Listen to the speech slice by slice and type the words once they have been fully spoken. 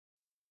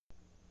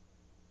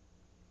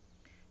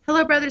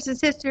Hello, brothers and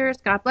sisters.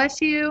 God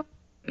bless you.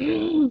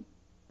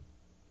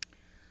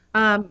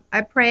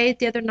 I prayed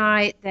the other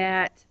night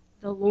that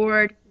the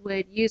Lord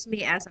would use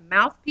me as a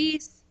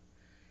mouthpiece,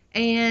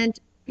 and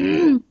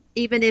even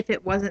if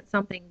it wasn't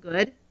something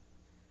good.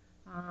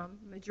 I'm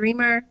a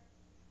dreamer.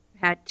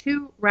 I've had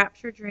 2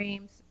 rapture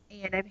dreams,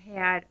 and I've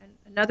had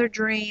another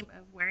dream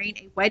of wearing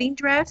a wedding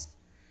dress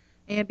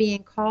and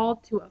being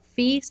called to a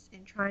feast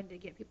and trying to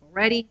get people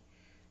ready,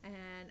 and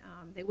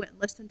they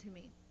wouldn't listen to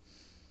me.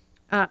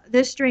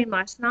 This dream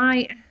last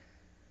night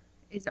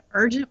is an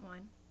urgent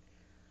one.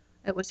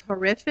 It was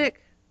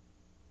horrific.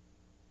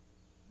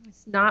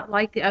 It's not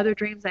like the other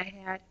dreams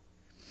I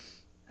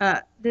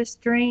had. This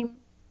dream,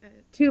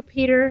 2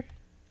 Peter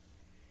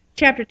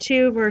chapter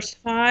 2, verse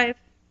 5,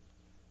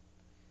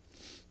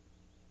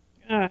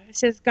 it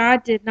says,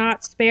 God did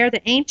not spare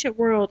the ancient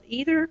world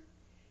either.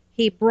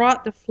 He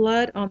brought the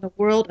flood on the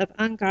world of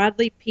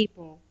ungodly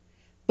people.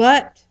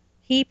 But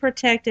he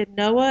protected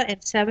Noah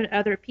and 7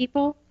 other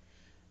people.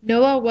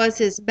 Noah was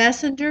his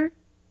messenger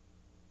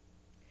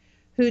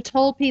who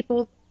told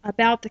people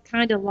about the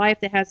kind of life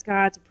that has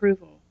God's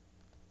approval.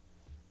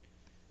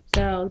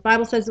 So the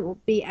Bible says it will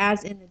be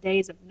as in the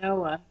days of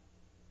Noah.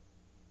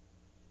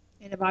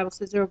 And the Bible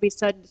says there will be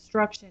sudden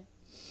destruction.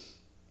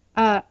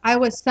 I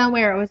was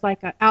somewhere, it was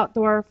like an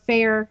outdoor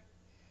fair.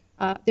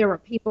 There were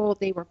people,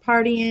 they were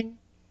partying,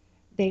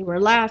 they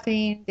were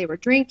laughing, they were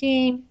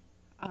drinking,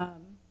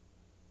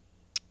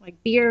 like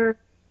beer.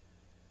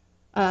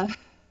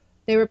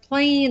 They were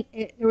playing,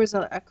 there was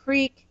a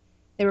creek,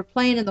 they were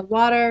playing in the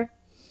water.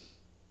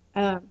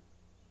 I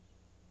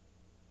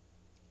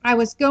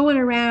was going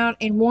around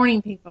and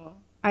warning people.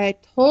 I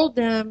had told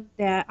them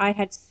that I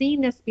had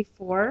seen this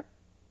before.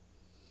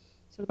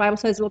 So the Bible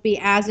says it will be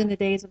as in the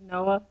days of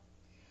Noah.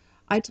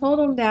 I told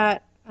them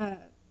that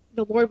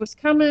the Lord was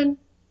coming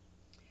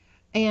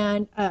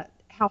and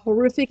how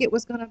horrific it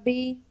was going to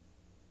be.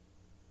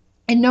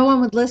 And no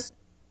one would listen.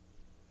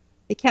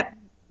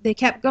 They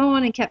kept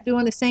going and kept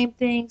doing the same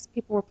things.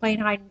 People were playing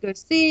hide and go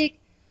seek.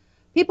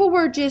 People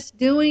were just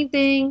doing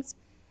things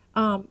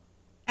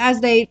as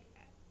they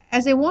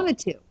wanted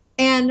to.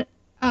 And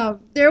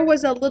there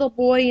was a little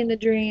boy in the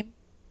dream.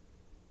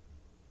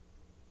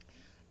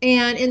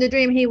 And in the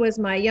dream, he was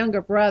my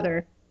younger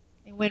brother.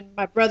 And when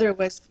my brother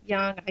was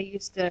young, I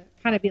used to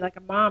kind of be like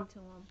a mom to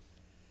him.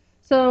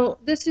 So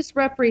this just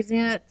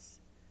represents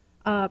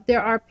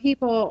there are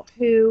people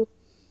who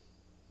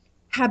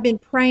have been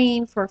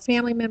praying for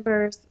family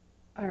members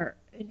and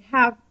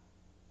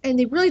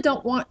they really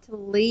don't want to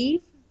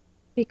leave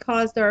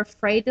because they're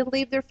afraid to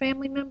leave their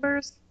family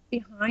members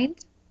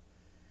behind.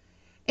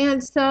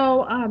 And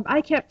so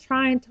I kept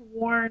trying to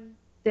warn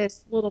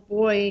this little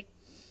boy,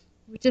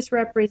 which just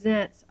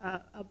represents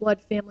a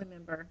blood family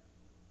member.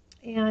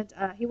 And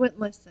he wouldn't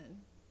listen.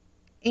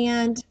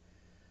 And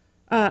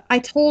I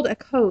told a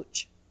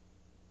coach,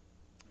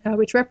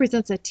 which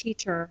represents a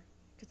teacher,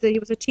 because he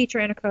was a teacher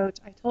and a coach.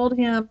 I told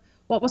him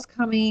what was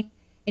coming,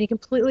 and he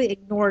completely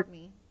ignored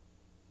me.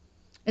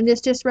 And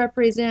this just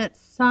represents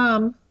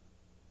some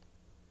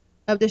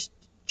of the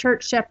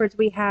church shepherds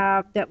we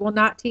have that will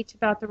not teach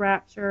about the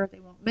rapture. They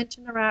won't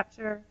mention the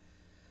rapture.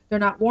 They're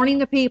not warning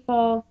the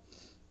people.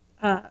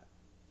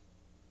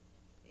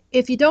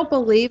 If you don't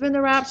believe in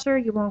the rapture,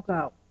 you won't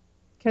go,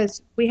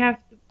 because we have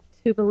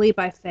to believe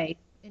by faith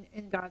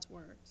in God's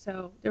word.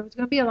 So there's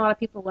going to be a lot of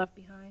people left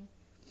behind.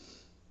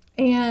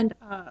 And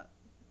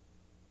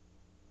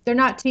they're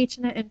not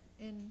teaching it in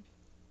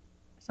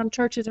some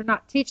churches are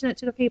not teaching it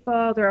to the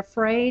people. They're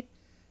afraid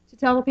to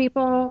tell the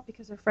people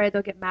because they're afraid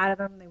they'll get mad at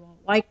them, they won't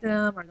like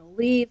them, or they'll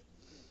leave.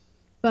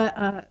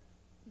 But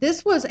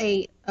this was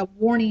a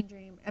warning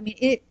dream. I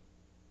mean,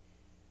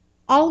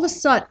 all of a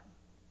sudden,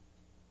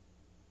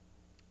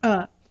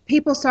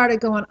 people started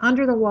going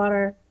under the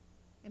water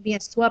and being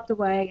swept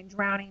away and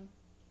drowning.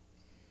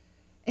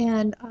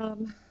 And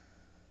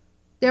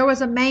there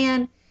was a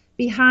man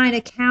behind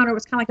a counter. It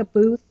was kind of like a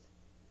booth,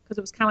 because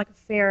it was kind of like a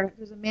fair.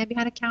 There was a man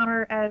behind a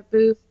counter at a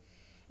booth,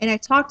 and I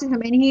talked to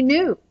him, and he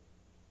knew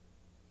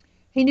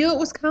it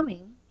was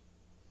coming,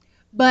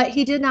 but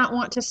he did not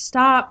want to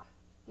stop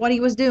what he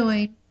was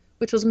doing,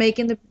 which was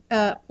making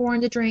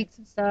pouring the drinks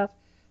and stuff,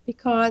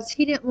 because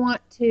he didn't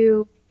want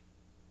to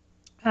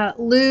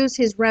lose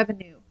his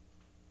revenue.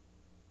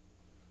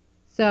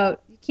 So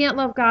you can't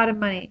love God and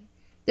money.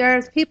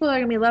 There's people that are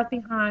going to be left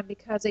behind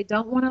because they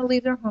don't want to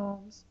leave their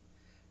homes.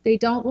 They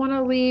don't want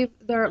to leave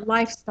their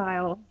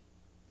lifestyle.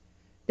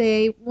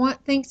 They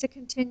want things to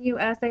continue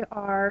as they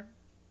are.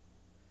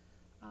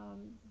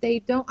 They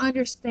don't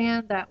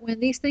understand that when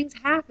these things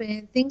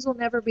happen, things will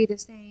never be the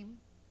same.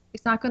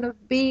 It's not going to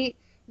be,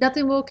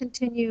 nothing will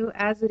continue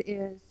as it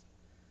is.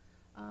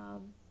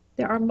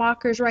 There are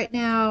mockers right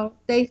now.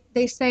 They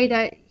say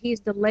that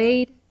he's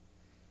delayed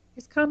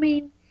his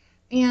coming,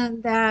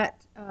 and that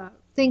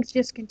things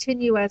just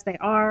continue as they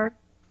are.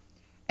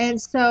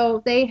 And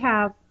so they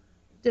have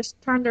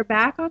just turned their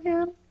back on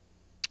him,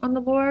 on the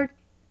Lord,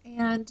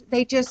 and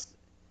they just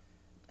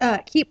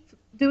keep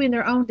doing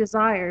their own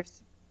desires.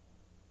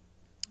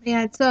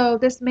 And so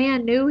this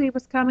man knew he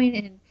was coming,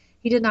 and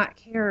He did not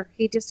care.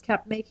 He just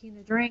kept making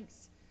the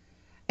drinks.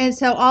 And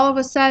so all of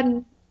a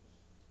sudden,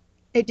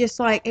 it just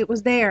like, it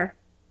was there.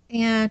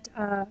 And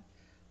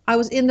I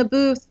was in the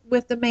booth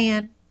with the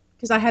man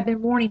because I had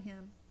been warning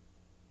him.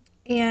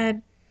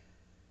 And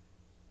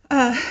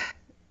uh,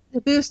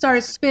 the booth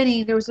started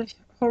spinning. There was a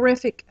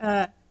horrific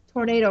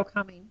tornado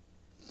coming.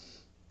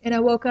 And I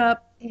woke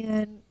up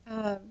and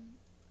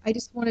I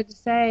just wanted to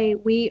say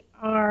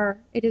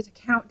it is a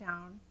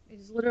countdown. It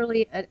is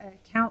literally a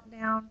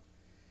countdown.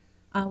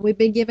 We've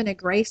been given a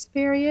grace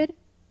period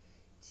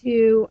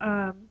to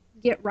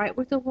get right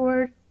with the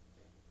Lord.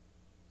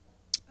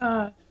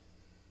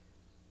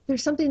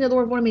 There's something the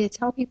Lord wanted me to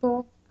tell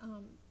people.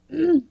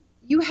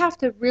 You have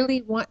to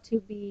really want to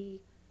be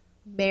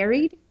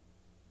married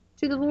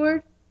to the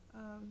Lord.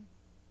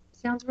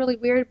 Sounds really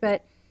weird,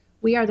 but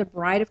we are the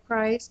bride of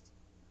Christ.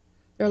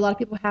 There are a lot of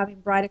people having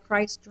bride of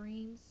Christ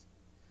dreams.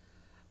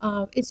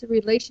 It's a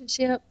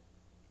relationship,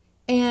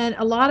 and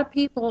a lot of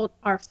people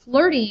are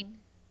flirting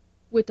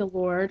with the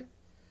Lord.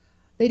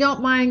 They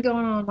don't mind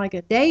going on like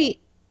a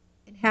date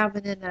and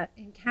having an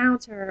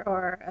encounter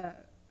or a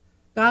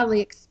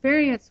godly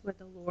experience with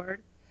the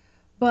Lord.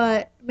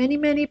 But many,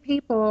 many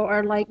people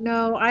are like,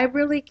 no, I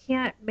really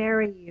can't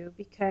marry you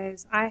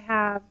because I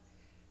have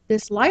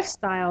this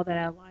lifestyle that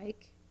I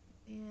like,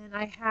 and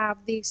I have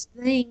these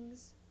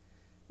things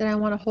that I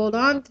want to hold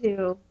on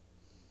to.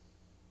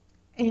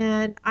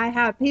 And I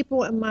have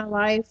people in my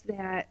life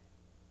that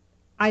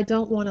I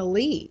don't want to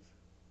leave.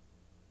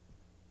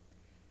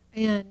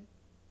 And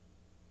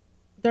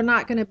they're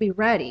not going to be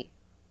ready.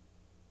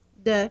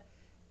 The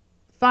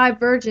 5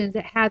 virgins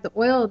that had the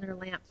oil in their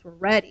lamps were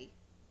ready.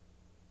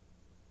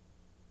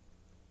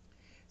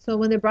 So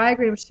when the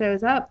bridegroom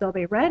shows up, they'll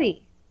be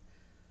ready.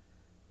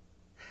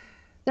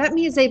 That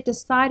means they've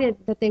decided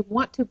that they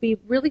want to be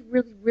really,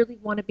 really, really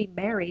want to be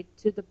married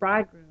to the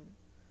bridegroom.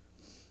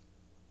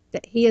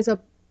 That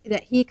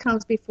he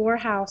comes before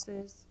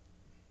houses.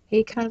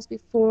 He comes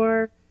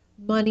before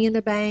money in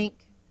the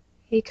bank.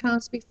 He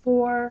comes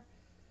before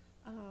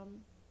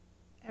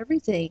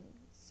everything.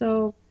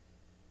 So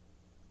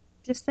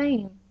just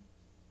saying,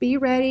 be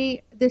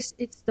ready. It's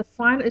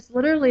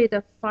literally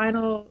the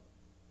final.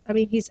 I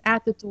mean, he's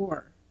at the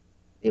door.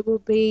 It's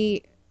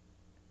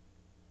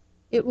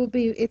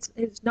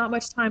not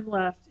much time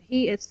left.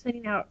 He is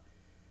sending out,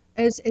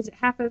 as it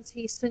happens,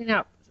 he's sending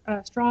out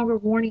stronger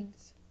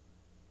warnings.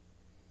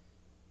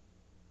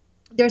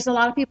 There's a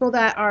lot of people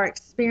that are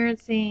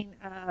experiencing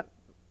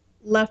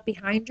left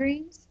behind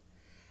dreams.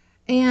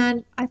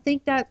 And I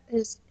think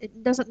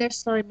it doesn't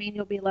necessarily mean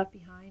you'll be left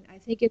behind. I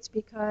think it's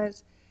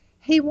because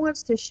he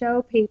wants to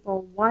show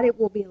people what it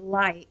will be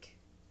like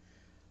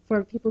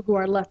for people who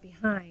are left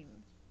behind.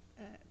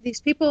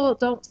 These people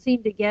don't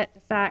seem to get the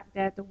fact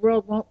that the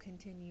world won't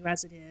continue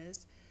as it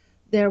is.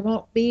 There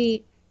will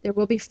be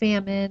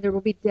famine, there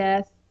will be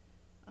death,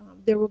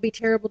 there will be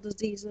terrible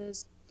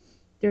diseases,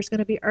 there's going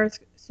to be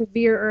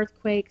severe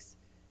earthquakes.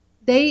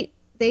 They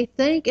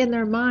think in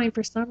their mind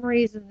for some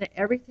reason that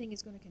everything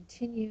is going to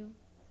continue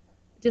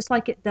just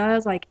like it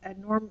does, like a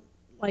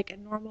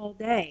normal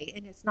day,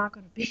 and it's not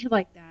going to be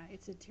like that.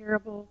 It's a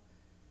terrible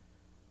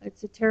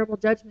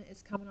judgment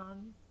is coming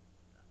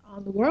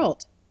on the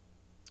world.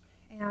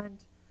 And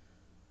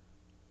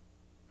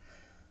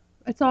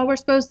that's all we're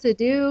supposed to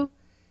do.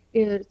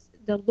 Is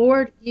the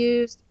Lord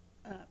used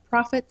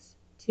prophets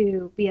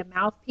to be a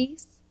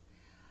mouthpiece.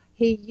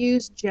 He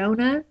used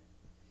Jonah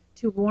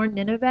to warn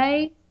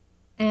Nineveh,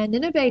 and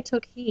Nineveh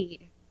took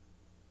heed.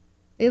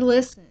 They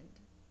listened.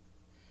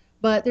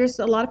 But there's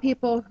a lot of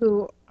people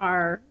who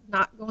are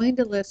not going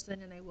to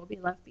listen, and they will be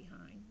left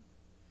behind.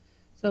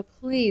 So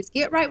please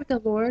get right with the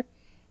Lord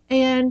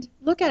and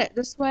look at it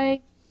this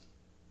way.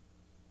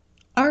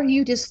 Are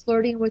you just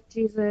flirting with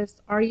Jesus?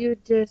 Are you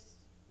just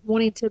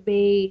wanting to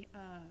be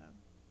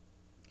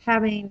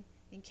having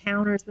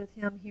encounters with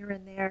him here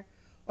and there?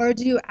 Or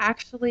do you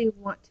actually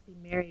want to be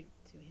married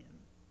to him?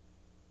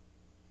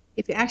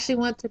 If you actually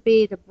want to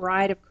be the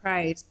bride of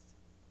Christ,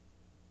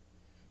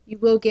 you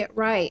will get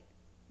right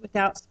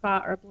without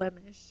spot or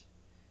blemish.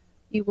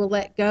 You will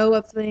let go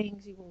of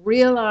things. You will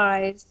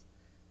realize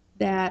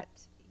that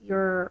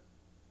your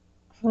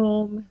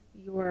home,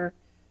 your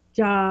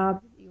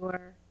job,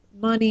 your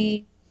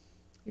money,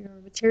 your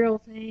material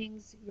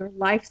things, your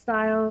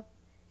lifestyle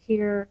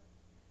here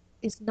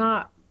is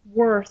not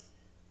worth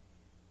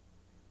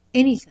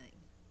anything.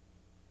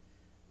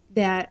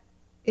 That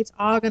it's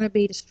all going to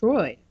be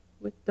destroyed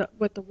with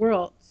the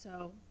world.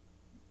 So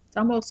it's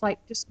almost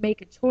like just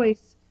make a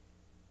choice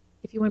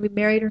if you want to be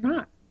married or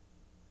not.